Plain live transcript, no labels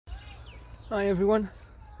Hi everyone.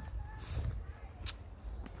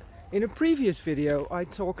 In a previous video I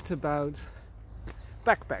talked about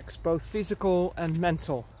backpacks, both physical and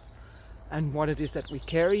mental, and what it is that we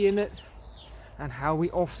carry in it and how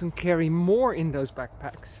we often carry more in those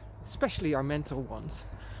backpacks, especially our mental ones,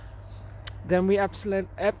 than we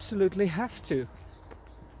absolutely have to,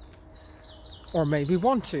 or maybe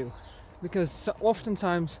want to, because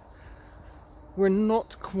oftentimes we're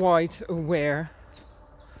not quite aware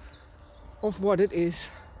of what it is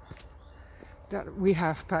that we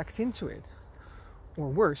have packed into it, or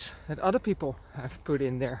worse, that other people have put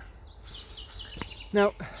in there.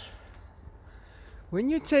 Now, when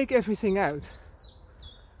you take everything out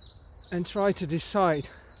and try to decide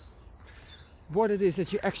what it is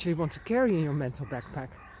that you actually want to carry in your mental backpack,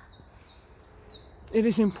 it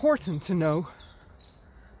is important to know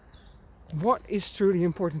what is truly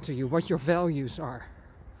important to you, what your values are.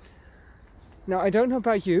 Now, I don't know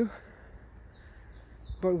about you,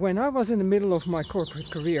 but when I was in the middle of my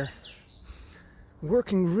corporate career,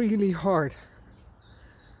 working really hard,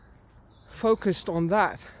 focused on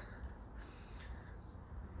that,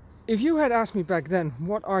 if you had asked me back then,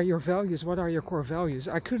 what are your values, what are your core values,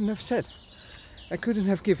 I couldn't have said. I couldn't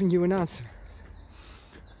have given you an answer.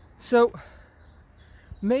 So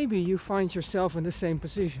maybe you find yourself in the same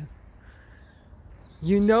position.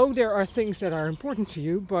 You know there are things that are important to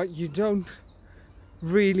you, but you don't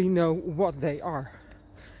really know what they are.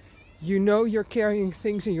 You know you're carrying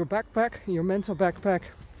things in your backpack, in your mental backpack,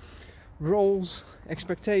 roles,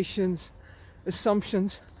 expectations,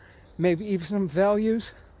 assumptions, maybe even some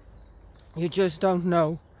values. You just don't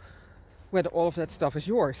know whether all of that stuff is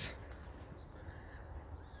yours.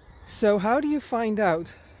 So how do you find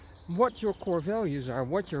out what your core values are,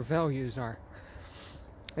 what your values are?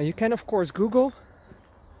 And you can of course Google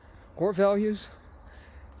core values,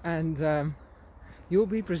 and you'll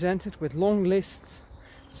be presented with long lists,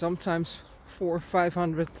 sometimes 400 or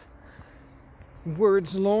 500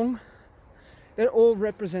 words long, that all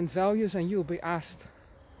represent values, and you'll be asked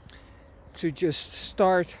to just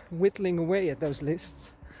start whittling away at those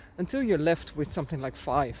lists until you're left with something like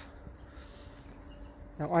 5.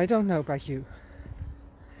 Now, I don't know about you,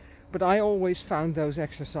 but I always found those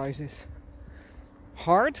exercises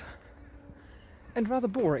hard and rather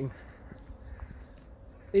boring.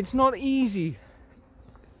 It's not easy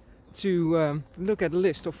to look at a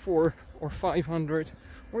list of 400 or 500,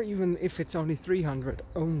 or even if it's only 300,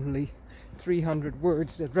 only 300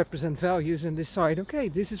 words that represent values, and decide, okay,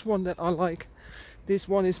 this is one that I like, this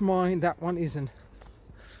one is mine, that one isn't.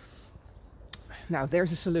 Now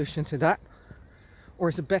there's a solution to that, or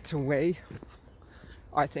is a better way,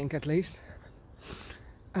 I think at least.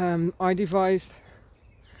 I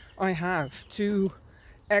have 2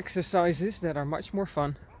 exercises that are much more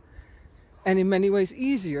fun and in many ways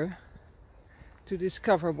easier to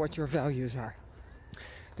discover what your values are.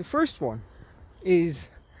 The first one is,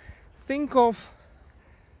 think of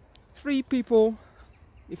 3 people,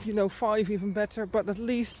 if you know 5 even better, but at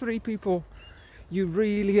least 3 people you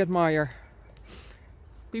really admire,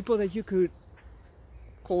 people that you could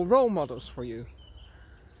call role models for you,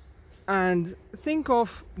 and think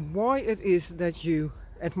of why it is that you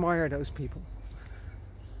admire those people.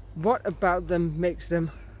 What about them makes them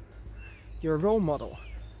your role model?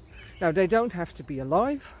 Now, they don't have to be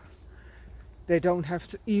alive, they don't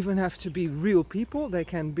even have to be real people. They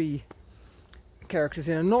can be characters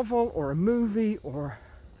in a novel or a movie or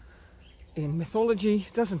in mythology,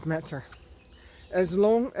 doesn't matter, as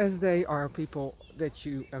long as they are people that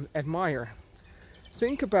you admire.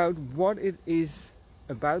 Think about what it is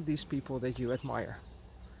about these people that you admire.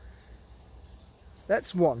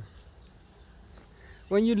 That's one.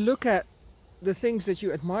 When you look at the things that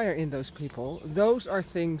you admire in those people, those are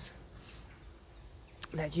things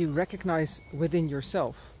that you recognize within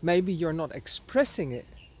yourself. Maybe you're not expressing it,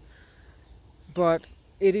 but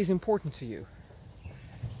it is important to you.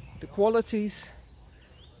 The qualities,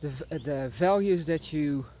 the values that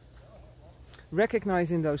you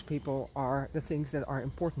recognize in those people are the things that are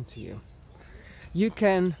important to you. You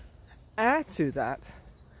can add to that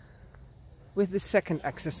with the second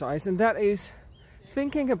exercise, and that is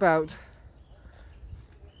thinking about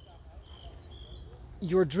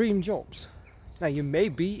your dream jobs. Now, you may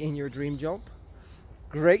be in your dream job,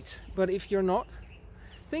 great, but if you're not,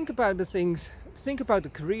 think about the things, think about the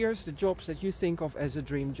careers, the jobs that you think of as a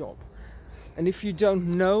dream job. And if you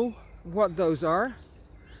don't know what those are,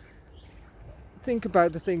 think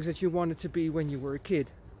about the things that you wanted to be when you were a kid.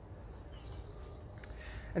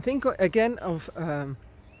 And think again of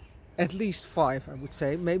at least 5, I would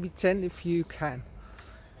say, maybe 10 if you can.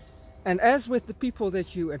 And as with the people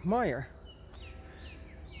that you admire,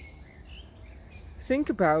 Think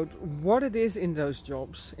about what it is in those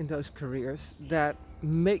jobs, in those careers, that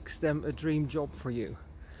makes them a dream job for you.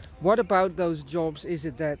 What about those jobs is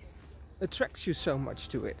it that attracts you so much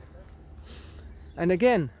to it? And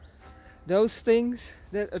again, those things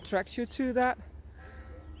that attract you to that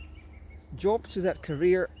job, to that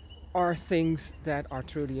career, are things that are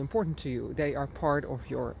truly important to you. They are part of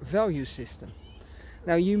your value system.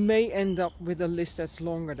 Now, you may end up with a list that's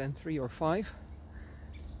longer than 3 or 5,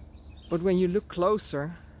 but when you look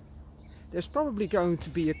closer, there's probably going to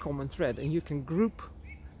be a common thread, and you can group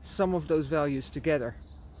some of those values together.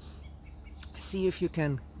 See if you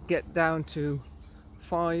can get down to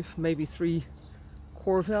 5, maybe 3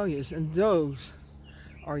 core values, and those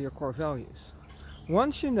are your core values.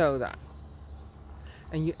 Once you know that,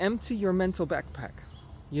 and you empty your mental backpack,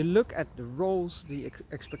 you look at the roles, the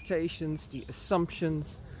expectations, the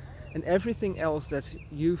assumptions, and everything else that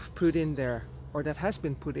you've put in there, or that has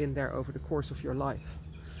been put in there over the course of your life.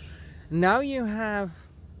 Now you have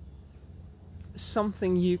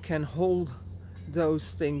something you can hold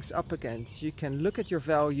those things up against. You can look at your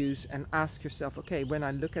values and ask yourself, okay, when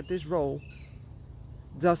I look at this role,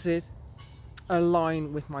 does it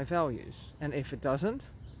align with my values? And if it doesn't,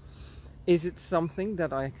 is it something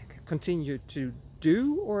that I continue to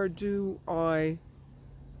do, or do I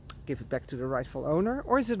give it back to the rightful owner?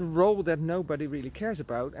 Or is it a role that nobody really cares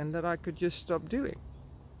about and that I could just stop doing?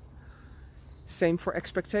 Same for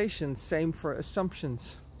expectations, same for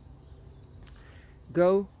assumptions.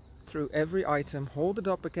 Go through every item, hold it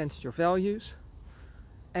up against your values,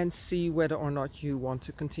 and see whether or not you want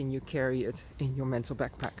to continue carry it in your mental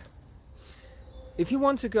backpack. If you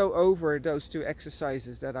want to go over those 2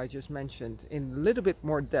 exercises that I just mentioned in a little bit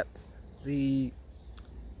more depth, the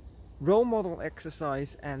role model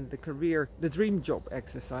exercise and the dream job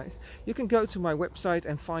exercise, you can go to my website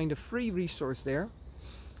and find a free resource there.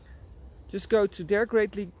 Just go to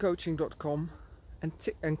daregreatlycoaching.com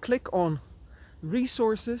and click on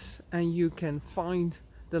resources, and you can find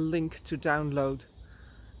the link to download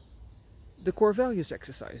the core values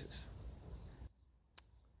exercises.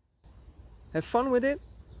 Have fun with it.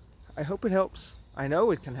 I hope it helps. I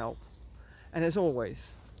know it can help. And as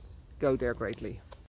always, go dare greatly.